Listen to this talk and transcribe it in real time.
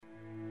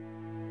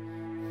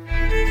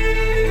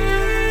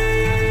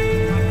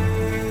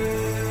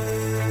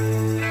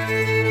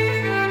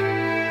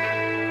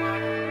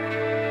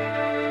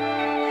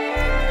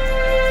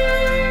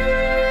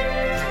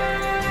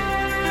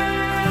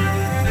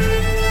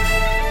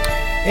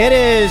It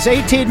is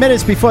 18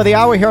 minutes before the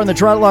hour here on the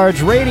Drew at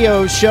Large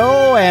radio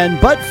show,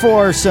 and but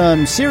for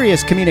some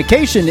serious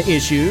communication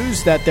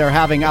issues that they're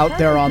having out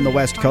there on the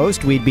West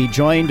Coast, we'd be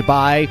joined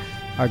by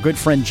our good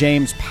friend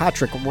James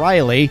Patrick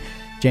Riley.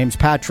 James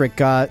Patrick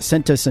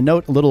sent us a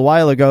note a little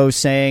while ago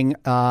saying,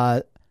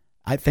 I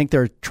think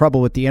there's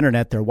trouble with the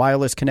internet, their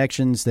wireless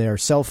connections, their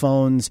cell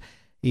phones.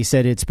 He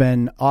said it's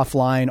been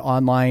offline,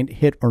 online,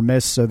 hit or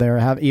miss, so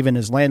even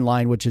his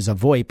landline, which is a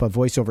VoIP, a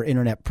voice over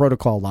internet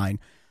protocol line,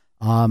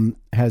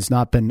 has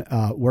not been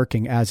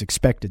working as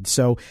expected.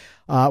 So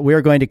we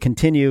are going to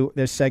continue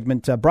this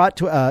segment,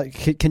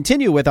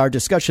 continue with our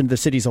discussion of the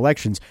city's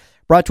elections,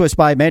 brought to us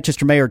by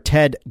Manchester Mayor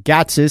Ted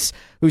Gatsas,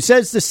 who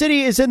says the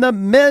city is in the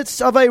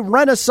midst of a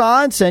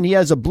renaissance and he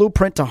has a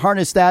blueprint to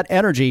harness that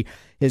energy.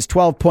 His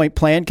 12-point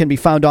plan can be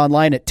found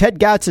online at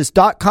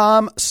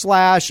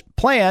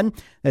tedgatsas.com/plan.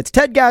 That's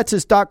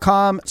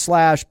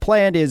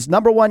tedgatsas.com/plan. His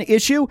number one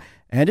issue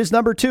and his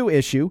number two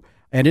issue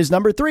and his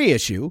number three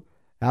issue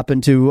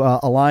happen to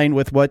align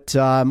with what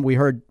we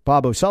heard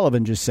Bob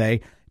O'Sullivan just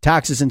say.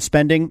 Taxes and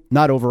spending,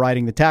 not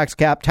overriding the tax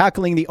cap,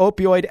 tackling the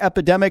opioid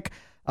epidemic.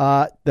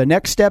 The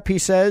next step, he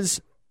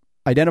says,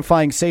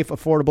 identifying safe,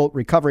 affordable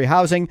recovery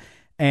housing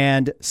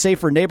and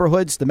safer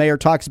neighborhoods. The mayor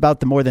talks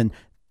about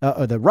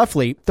the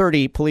roughly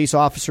 30 police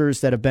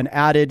officers that have been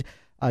added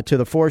to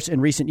the force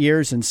in recent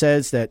years, and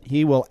says that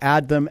he will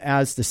add them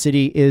as the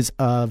city has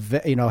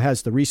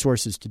the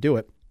resources to do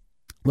it.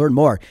 Learn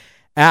more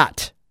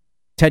at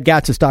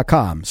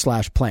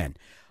tedgatsas.com/plan.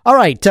 All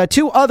right.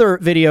 Two other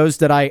videos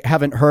that I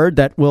haven't heard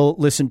that we'll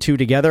listen to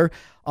together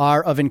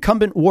are of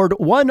incumbent Ward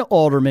 1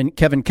 Alderman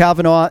Kevin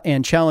Kavanaugh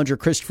and challenger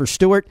Christopher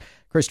Stewart.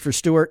 Christopher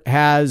Stewart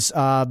has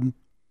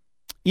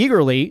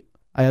eagerly,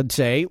 I'd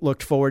say,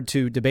 looked forward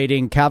to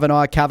debating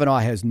Kavanaugh. Kavanaugh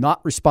has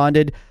not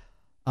responded.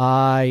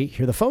 I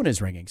hear the phone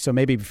is ringing. So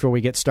maybe before we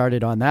get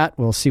started on that,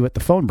 we'll see what the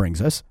phone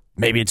brings us.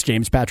 Maybe it's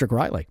James Patrick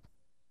Riley.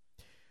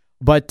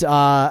 But,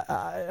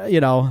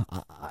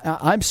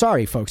 I'm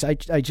sorry, folks. I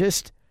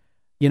just,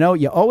 you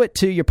owe it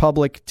to your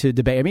public to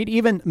debate. I mean,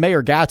 even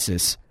Mayor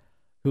Gatsas,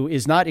 who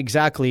is not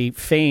exactly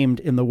famed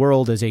in the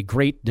world as a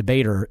great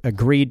debater,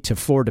 agreed to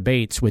 4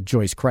 debates with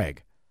Joyce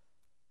Craig.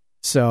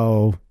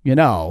 So,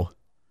 yeah.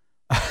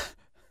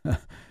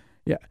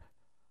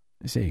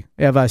 Let's see.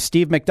 We have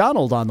Steve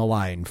McDonald on the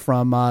line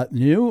from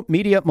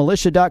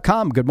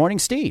newmediamilitia.com. Good morning,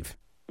 Steve.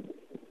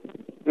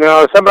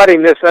 No, somebody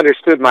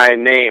misunderstood my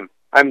name.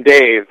 I'm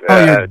Dave.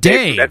 Oh, you're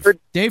Dave. From Bedford.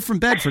 Dave from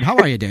Bedford. How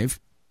are you, Dave?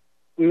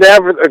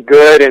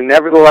 Good, and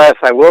nevertheless,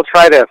 I will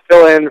try to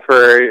fill in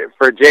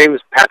for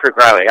James Patrick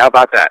Riley. How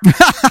about that?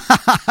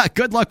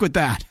 Good luck with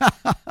that.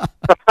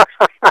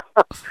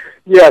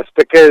 Yes,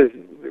 because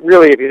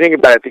really, if you think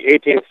about it, the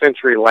 18th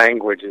century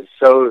language is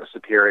so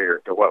superior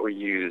to what we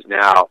use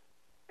now.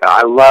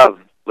 I love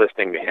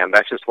listening to him.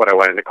 That's just what I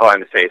wanted to call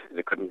him to say since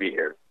he couldn't be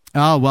here.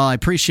 Oh, well, I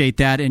appreciate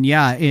that. And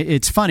yeah,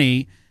 it's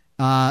funny.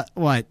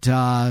 Hundreds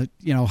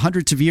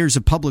of years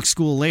of public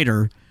school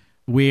later,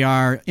 we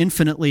are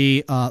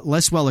infinitely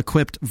less well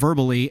equipped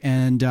verbally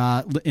and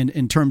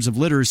in terms of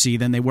literacy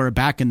than they were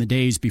back in the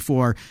days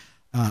before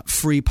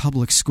free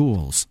public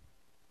schools.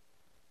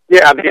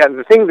 Yeah,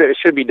 the thing that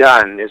should be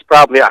done is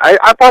probably,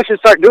 I probably should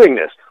start doing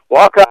this.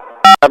 Walk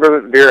up to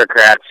government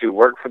bureaucrats who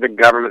work for the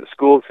government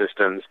school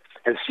systems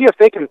and see if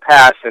they can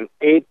pass an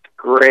 8th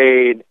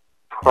grade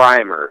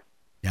primer.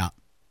 Yeah.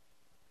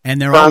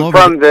 And they're all over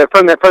from the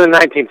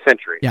 19th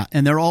century. Yeah,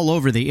 and they're all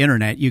over the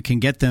internet. You can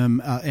get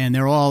them, and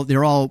they're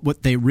all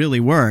what they really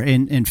were.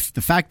 And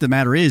the fact of the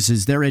matter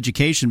is their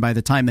education by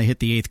the time they hit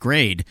the 8th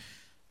grade,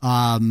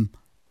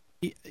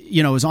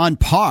 is on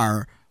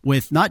par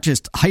with not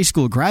just high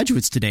school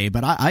graduates today,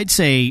 but I'd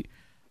say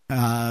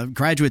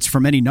graduates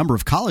from any number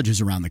of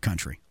colleges around the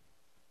country.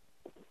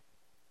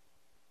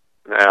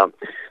 Well,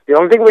 the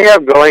only thing we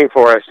have going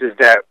for us is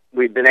that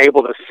we've been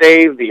able to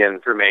save the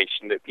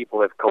information that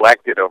people have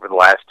collected over the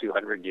last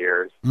 200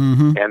 years.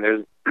 Mm-hmm. And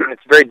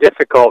it's very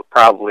difficult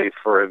probably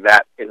for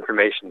that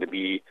information to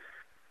be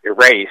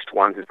erased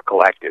once it's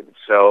collected.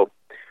 So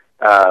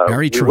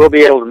very true. We will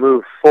be able to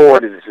move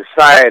forward as a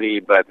society,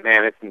 but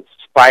man, it's in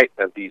spite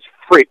of these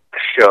freak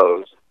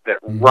shows that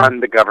run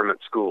the government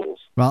schools.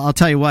 Well, I'll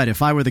tell you what,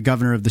 if I were the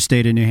governor of the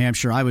state of New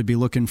Hampshire, I would be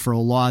looking for a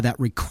law that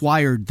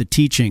required the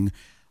teaching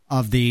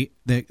of the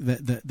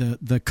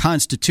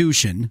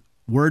Constitution,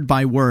 word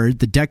by word,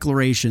 the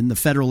Declaration, the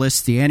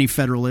Federalists, the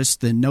Anti-Federalists,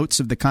 the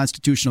notes of the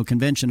Constitutional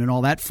Convention, and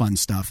all that fun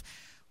stuff.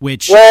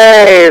 Which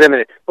Wait a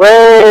minute.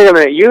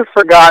 You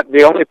forgot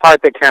the only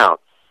part that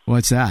counts.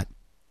 What's that?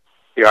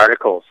 The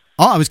Articles.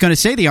 Oh, I was going to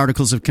say the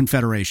Articles of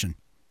Confederation.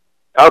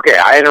 Okay,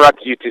 I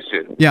interrupted you too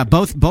soon. Yeah,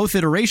 both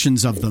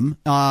iterations of them,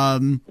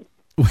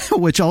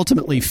 which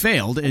ultimately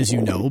failed, as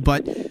you know.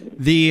 But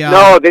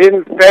no, they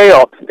didn't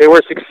fail. They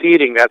were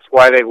succeeding. That's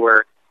why they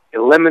were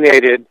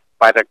eliminated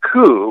by the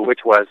coup,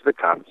 which was the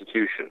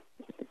Constitution.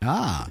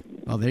 Ah,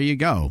 well, there you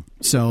go.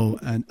 So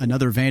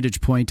another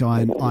vantage point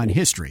on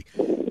history.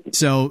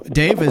 So,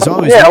 Dave, as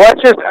always... Yeah,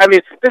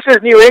 this is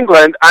New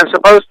England.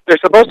 They're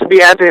supposed to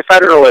be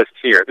anti-federalists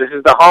here. This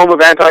is the home of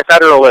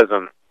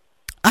anti-federalism.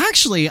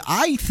 Actually,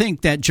 I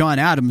think that John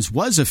Adams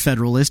was a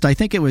Federalist. I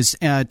think it was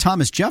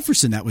Thomas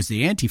Jefferson that was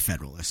the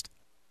anti-Federalist.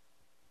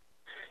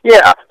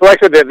 Yeah, well,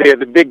 like I said,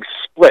 the big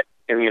split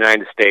in the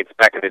United States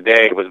back in the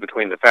day was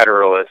between the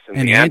Federalists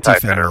and the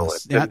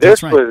Anti-Federalists. Yeah,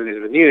 this right.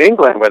 was New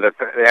England, where the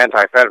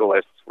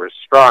Anti-Federalists were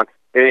strong.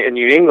 And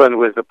New England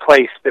was the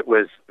place that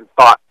was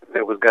thought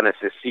that was going to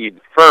secede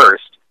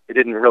first. It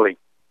didn't really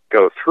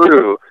go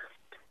through.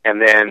 And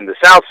then the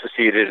South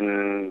seceded,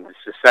 and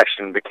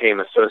secession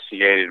became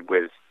associated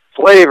with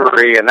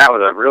slavery, and that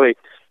was a really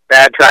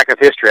bad track of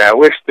history. I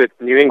wish that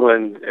New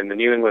England and the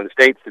New England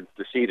states had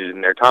seceded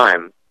in their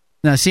time.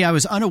 Now, see, I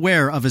was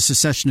unaware of a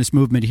secessionist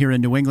movement here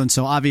in New England,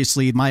 so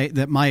obviously my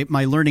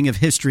learning of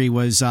history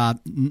was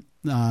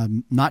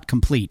not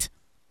complete.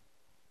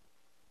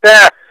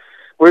 Yeah,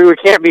 we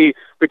can't be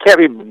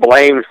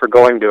blamed for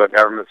going to a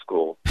government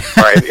school,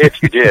 right?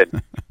 If you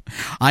did.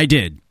 I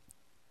did.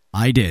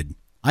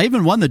 I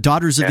even won the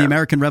Daughters of the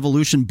American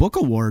Revolution Book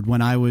Award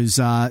when I was,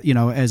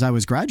 as I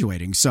was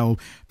graduating. So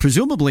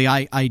presumably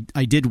I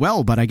did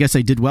well, but I guess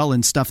I did well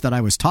in stuff that I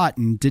was taught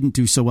and didn't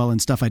do so well in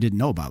stuff I didn't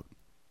know about.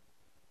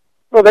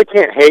 Well, they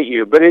can't hate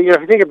you, but if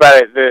you think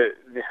about it,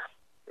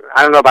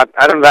 I don't know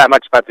that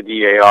much about the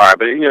DAR,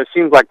 but it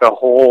seems like the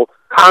whole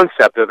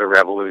concept of the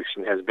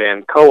revolution has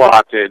been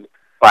co-opted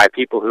by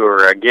people who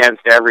are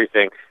against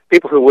everything,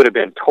 people who would have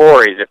been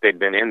Tories if they'd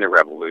been in the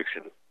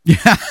revolution.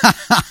 Yeah,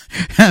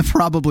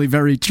 probably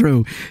very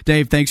true.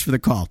 Dave, thanks for the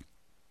call.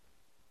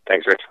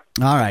 Thanks, Rich.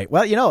 All right.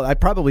 Well, I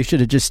probably should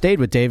have just stayed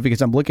with Dave because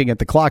I'm looking at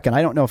the clock and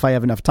I don't know if I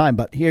have enough time,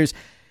 but here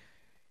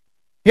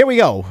we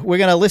go. We're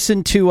going to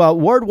listen to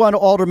Ward 1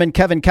 Alderman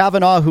Kevin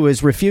Cavanaugh, who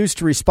has refused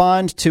to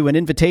respond to an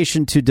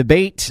invitation to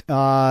debate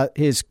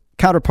his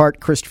counterpart,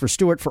 Christopher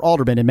Stewart, for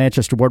Alderman in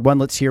Manchester Ward 1.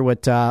 Let's hear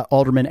what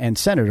Alderman and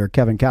Senator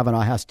Kevin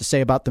Cavanaugh has to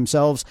say about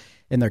themselves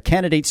in their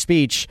candidate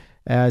speech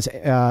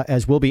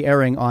as will be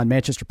airing on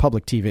Manchester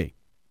Public TV.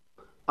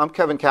 I'm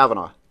Kevin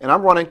Cavanaugh, and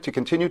I'm running to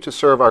continue to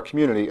serve our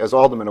community as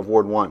Alderman of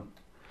Ward 1.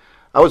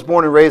 I was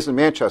born and raised in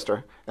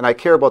Manchester, and I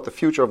care about the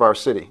future of our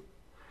city.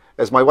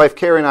 As my wife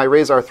Carrie and I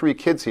raise our 3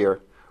 kids here,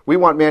 we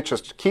want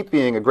Manchester to keep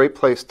being a great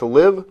place to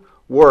live,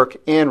 work,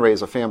 and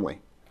raise a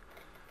family.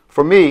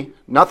 For me,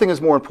 nothing is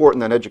more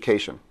important than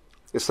education.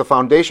 It's the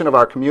foundation of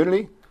our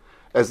community.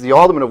 As the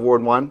Alderman of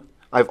Ward 1,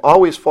 I've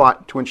always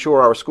fought to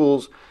ensure our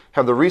schools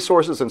have the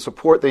resources and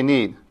support they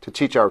need to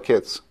teach our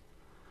kids.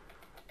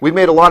 We've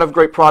made a lot of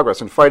great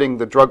progress in fighting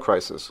the drug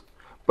crisis,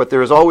 but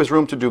there is always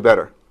room to do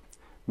better.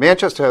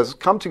 Manchester has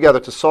come together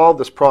to solve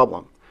this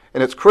problem,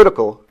 and it's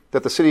critical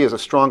that the city is a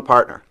strong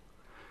partner.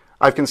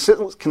 I've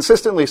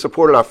consistently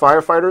supported our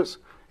firefighters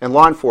and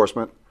law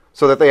enforcement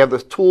so that they have the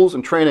tools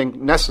and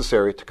training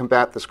necessary to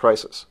combat this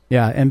crisis.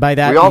 Yeah, and by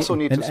that, we also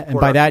need to support and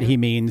by that he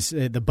means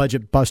the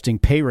budget-busting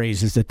pay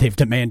raises that they've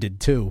demanded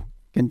too.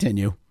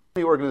 Continue.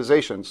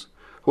 Organizations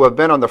who have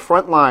been on the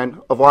front line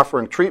of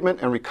offering treatment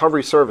and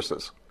recovery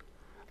services.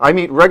 I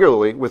meet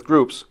regularly with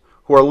groups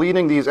who are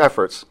leading these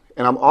efforts,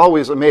 and I'm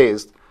always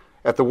amazed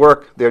at the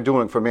work they're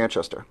doing for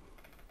Manchester.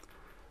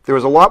 There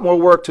is a lot more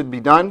work to be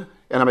done,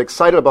 and I'm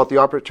excited about the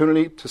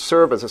opportunity to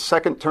serve as a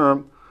second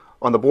term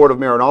on the Board of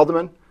Mayor and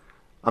Aldermen.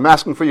 I'm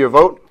asking for your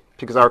vote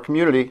because our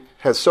community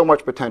has so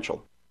much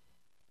potential.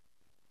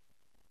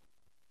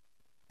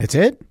 That's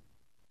it?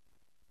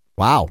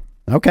 Wow.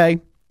 Okay.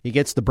 He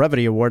gets the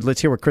Brevity Award.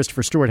 Let's hear what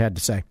Christopher Stewart had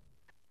to say.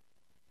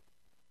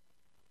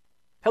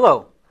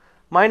 Hello.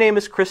 My name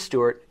is Chris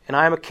Stewart, and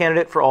I am a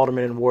candidate for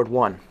Alderman in Ward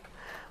 1.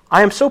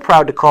 I am so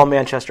proud to call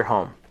Manchester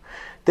home.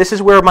 This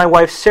is where my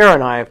wife Sarah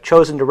and I have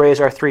chosen to raise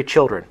our 3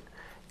 children,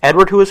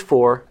 Edward, who is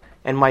 4,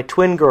 and my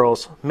twin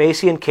girls,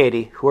 Macy and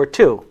Katie, who are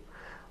 2.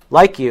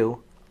 Like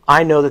you,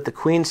 I know that the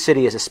Queen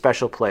City is a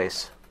special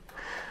place.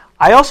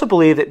 I also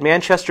believe that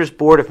Manchester's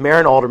Board of Mayor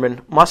and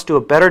Aldermen must do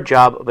a better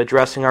job of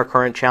addressing our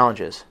current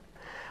challenges.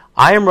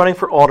 I am running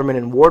for Alderman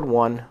in Ward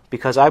 1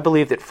 because I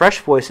believe that fresh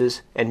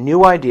voices and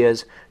new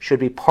ideas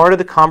should be part of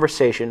the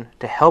conversation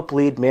to help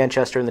lead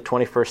Manchester in the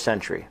 21st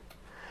century.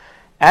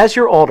 As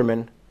your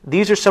Alderman,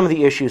 these are some of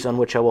the issues on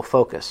which I will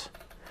focus.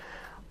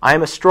 I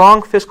am a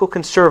strong fiscal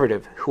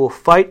conservative who will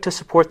fight to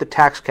support the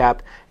tax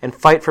cap and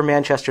fight for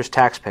Manchester's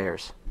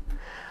taxpayers.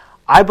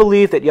 I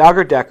believe that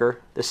Yager-Decker,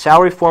 the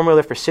salary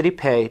formula for city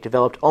pay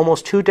developed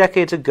almost 2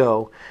 decades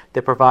ago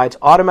that provides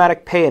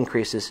automatic pay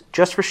increases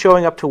just for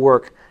showing up to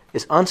work,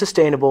 is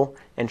unsustainable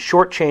and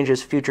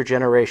shortchanges future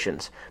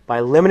generations by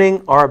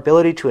limiting our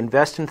ability to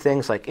invest in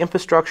things like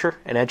infrastructure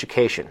and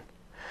education.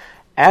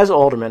 As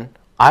Alderman,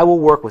 I will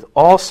work with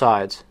all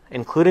sides,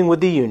 including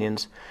with the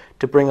unions,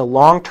 to bring a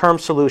long-term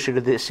solution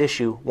to this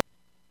issue.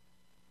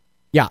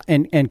 Yeah,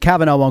 and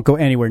Kavanaugh won't go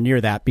anywhere near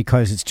that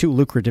because it's too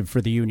lucrative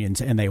for the unions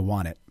and they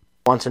want it.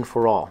 Once and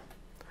for all.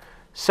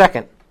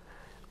 Second,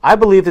 I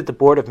believe that the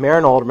Board of Mayor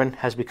and Aldermen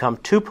has become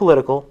too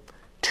political,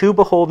 too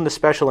beholden to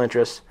special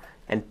interests,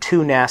 and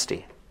too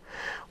nasty.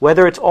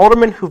 Whether it's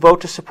aldermen who vote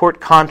to support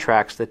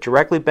contracts that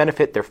directly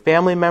benefit their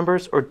family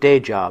members or day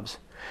jobs,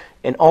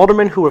 an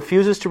alderman who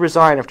refuses to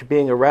resign after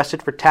being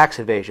arrested for tax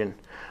evasion,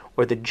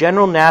 or the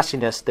general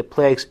nastiness that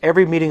plagues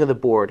every meeting of the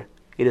board,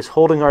 It is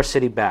holding our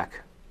city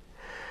back.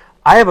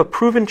 I have a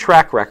proven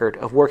track record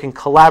of working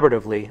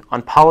collaboratively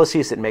on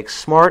policies that make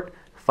smart,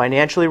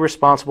 financially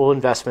responsible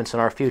investments in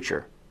our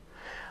future.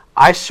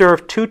 I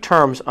served 2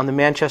 terms on the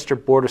Manchester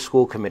Board of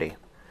School Committee.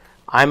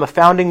 I am a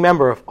founding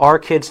member of Our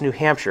Kids New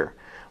Hampshire,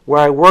 where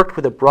I worked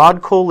with a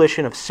broad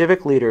coalition of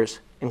civic leaders,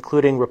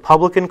 including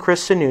Republican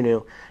Chris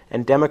Sununu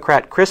and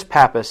Democrat Chris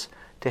Pappas,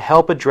 to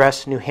help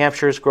address New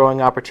Hampshire's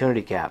growing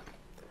opportunity gap.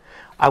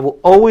 I will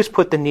always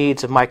put the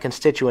needs of my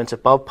constituents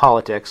above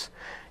politics,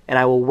 and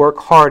I will work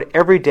hard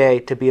every day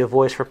to be a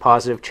voice for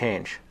positive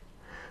change.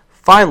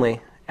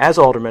 Finally, as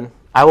alderman,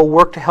 I will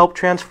work to help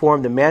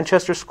transform the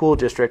Manchester School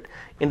District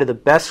into the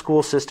best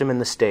school system in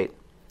the state.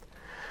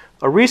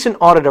 A recent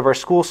audit of our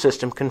school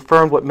system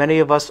confirmed what many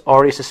of us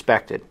already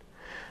suspected.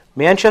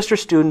 Manchester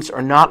students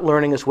are not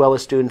learning as well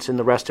as students in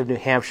the rest of New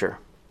Hampshire.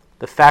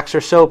 The facts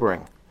are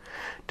sobering.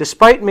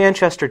 Despite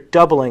Manchester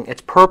doubling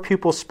its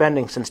per-pupil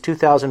spending since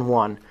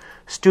 2001,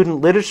 student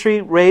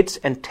literacy rates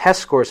and test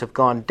scores have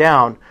gone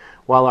down,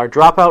 while our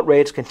dropout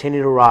rates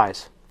continue to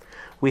rise.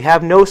 We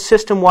have no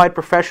system-wide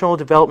professional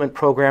development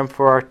program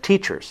for our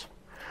teachers.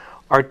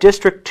 Our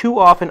district too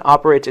often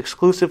operates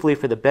exclusively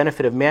for the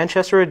benefit of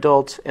Manchester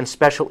adults and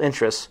special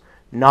interests,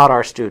 not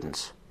our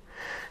students.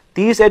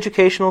 These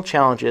educational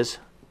challenges,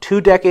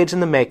 2 decades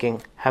in the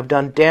making, have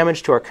done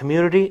damage to our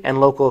community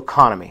and local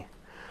economy.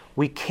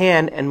 We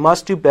can and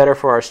must do better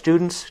for our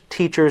students,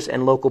 teachers,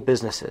 and local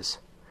businesses.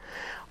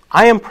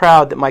 I am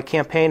proud that my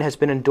campaign has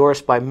been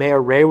endorsed by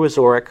Mayor Ray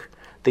Wazorek,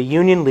 the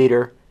union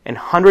leader, and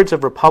hundreds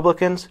of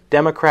Republicans,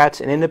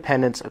 Democrats, and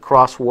Independents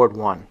across Ward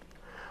 1.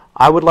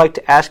 I would like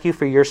to ask you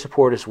for your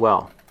support as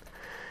well.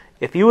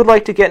 If you would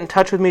like to get in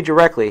touch with me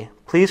directly,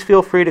 please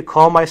feel free to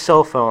call my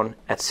cell phone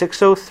at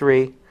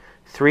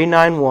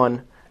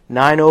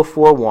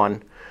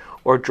 603-391-9041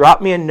 or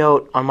drop me a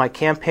note on my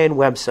campaign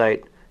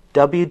website,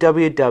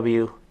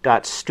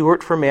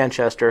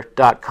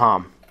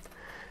 www.stewartformanchester.com.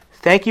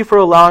 Thank you for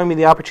allowing me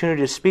the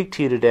opportunity to speak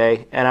to you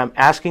today, and I'm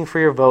asking for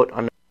your vote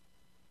on.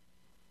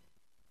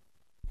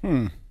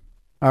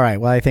 All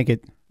right. Well, I think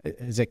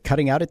is it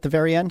cutting out at the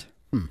very end?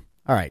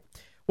 All right.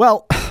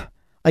 Well,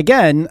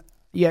 again,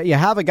 you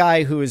have a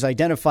guy who has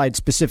identified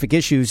specific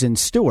issues in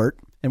Stewart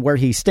and where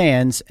he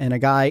stands, and a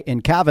guy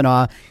in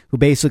Kavanaugh who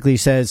basically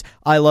says,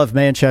 I love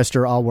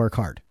Manchester, I'll work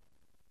hard.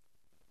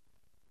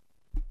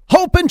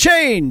 Hope and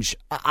change.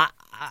 I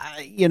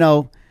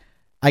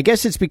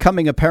guess it's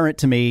becoming apparent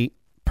to me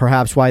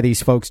perhaps why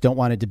these folks don't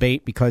want to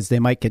debate, because they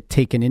might get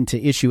taken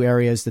into issue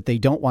areas that they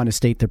don't want to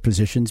state their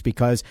positions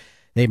because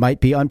they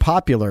might be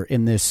unpopular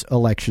in this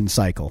election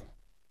cycle.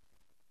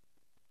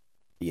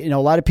 A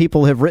lot of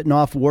people have written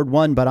off Ward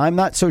 1, but I'm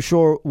not so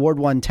sure Ward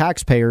 1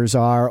 taxpayers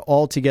are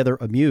altogether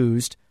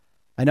amused.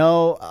 I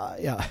know,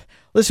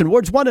 listen,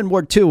 Wards 1 and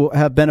Ward 2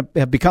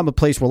 have become a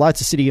place where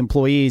lots of city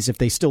employees, if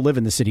they still live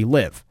in the city,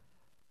 live.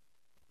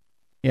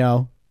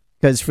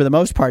 Because for the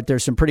most part,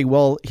 there's some pretty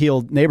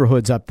well-heeled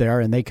neighborhoods up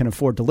there, and they can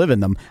afford to live in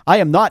them. I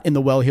am not in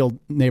the well-heeled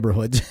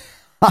neighborhoods.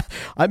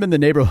 I'm in the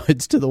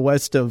neighborhoods to the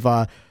west of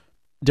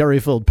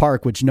Derryfield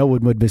Park, which no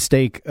one would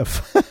mistake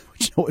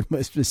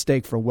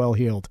for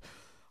well-heeled.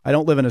 I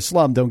don't live in a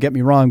slum, don't get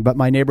me wrong, but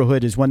my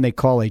neighborhood is one they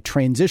call a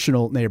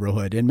transitional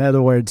neighborhood. In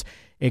other words,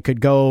 it could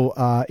go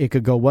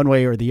one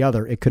way or the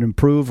other. It could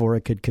improve or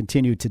it could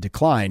continue to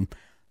decline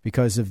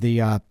because of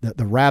the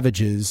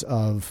ravages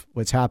of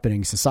what's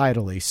happening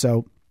societally.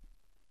 So,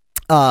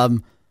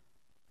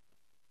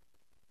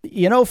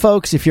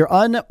 folks, if you're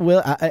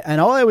unwilling, and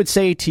all I would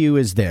say to you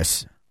is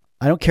this: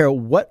 I don't care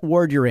what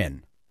ward you're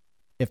in.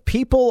 If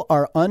people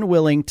are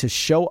unwilling to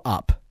show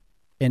up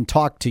and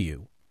talk to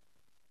you,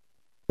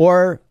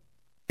 or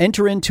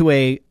enter into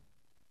a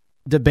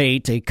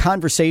debate, a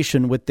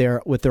conversation with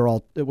their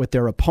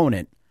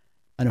opponent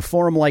in a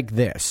forum like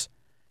this.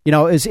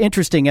 It's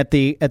interesting at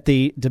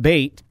the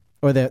debate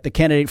or the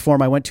candidate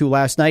forum I went to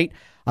last night.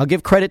 I'll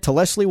give credit to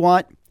Leslie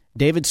Watt,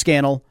 David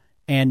Scannell,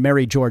 and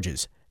Mary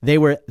Georges. They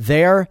were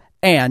there,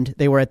 and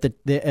they were at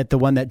the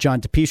one that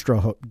John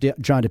DePietro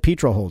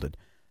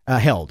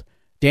held.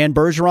 Dan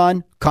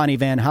Bergeron, Connie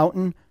Van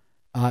Houten,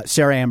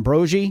 Sarah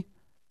Ambrogi.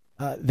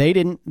 They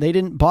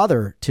didn't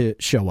bother to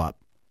show up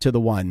to the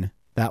one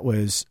that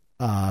was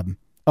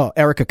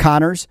Erica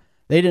Connors.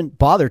 They didn't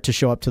bother to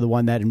show up to the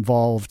one that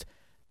involved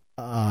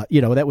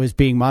that was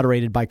being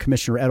moderated by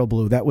Commissioner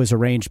Edelblue, that was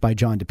arranged by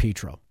John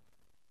DePietro.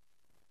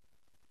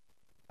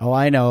 Oh,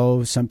 I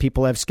know some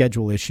people have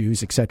schedule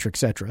issues, et cetera, et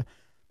cetera.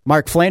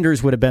 Mark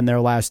Flanders would have been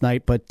there last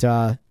night, but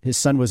his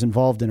son was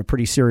involved in a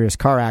pretty serious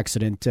car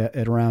accident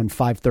at around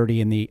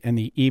 5:30 in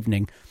the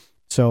evening.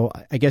 So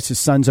I guess his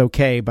son's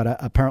okay, but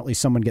apparently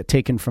someone got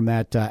taken from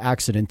that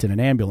accident in an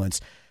ambulance.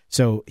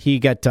 So he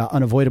got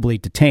unavoidably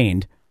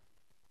detained.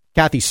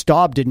 Kathy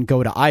Staub didn't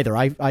go to either.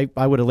 I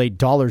would have laid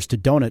dollars to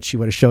donuts. She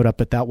would have showed up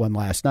at that one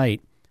last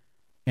night.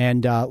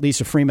 And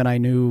Lisa Freeman, I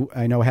know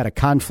had a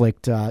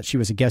conflict. She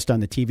was a guest on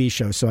the TV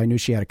show, so I knew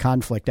she had a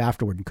conflict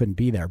afterward and couldn't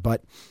be there.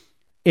 But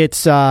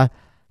it's,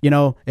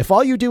 if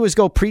all you do is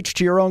go preach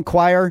to your own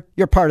choir,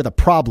 you're part of the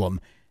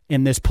problem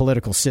in this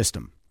political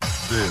system.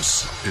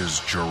 This is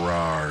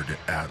Gerard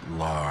at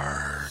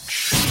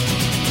Large.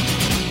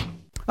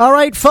 All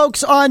right,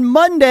 folks, on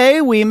Monday,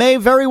 we may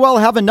very well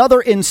have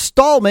another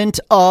installment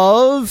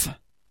of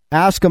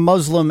Ask a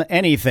Muslim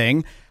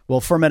Anything. We'll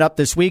firm it up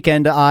this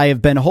weekend. I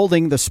have been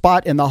holding the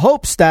spot in the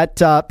hopes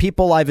that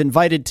people I've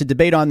invited to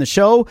debate on the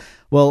show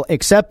will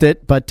accept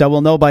it, but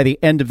we'll know by the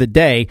end of the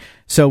day.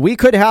 So we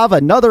could have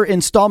another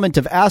installment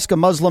of Ask a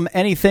Muslim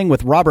Anything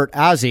with Robert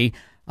Azzi.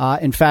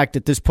 In fact,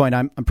 at this point,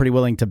 I'm pretty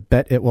willing to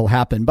bet it will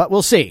happen, but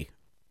we'll see.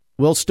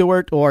 Will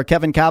Stewart or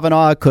Kevin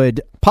Kavanaugh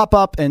could pop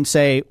up and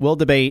say, we'll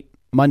debate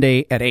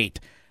Monday at 8.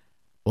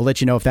 We'll let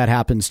you know if that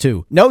happens,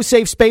 too. No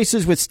Safe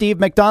Spaces with Steve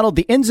McDonald,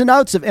 the ins and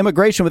outs of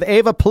immigration with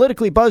Ava,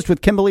 Politically Buzzed with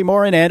Kimberly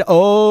Morin, and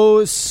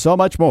so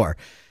much more.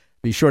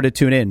 Be sure to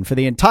tune in. For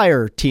the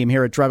entire team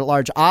here at Dread at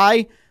Large,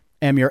 I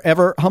am your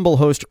ever humble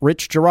host,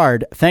 Rich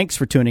Gerard. Thanks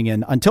for tuning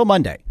in. Until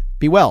Monday,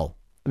 be well,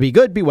 be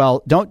good, be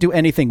well. Don't do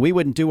anything we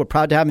wouldn't do. We're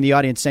proud to have in the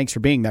audience. Thanks for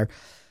being there.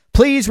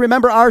 Please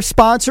remember our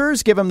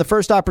sponsors. Give them the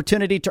first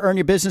opportunity to earn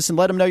your business and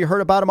let them know you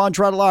heard about them on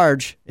Dread at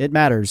Large. It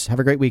matters. Have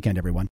a great weekend, everyone.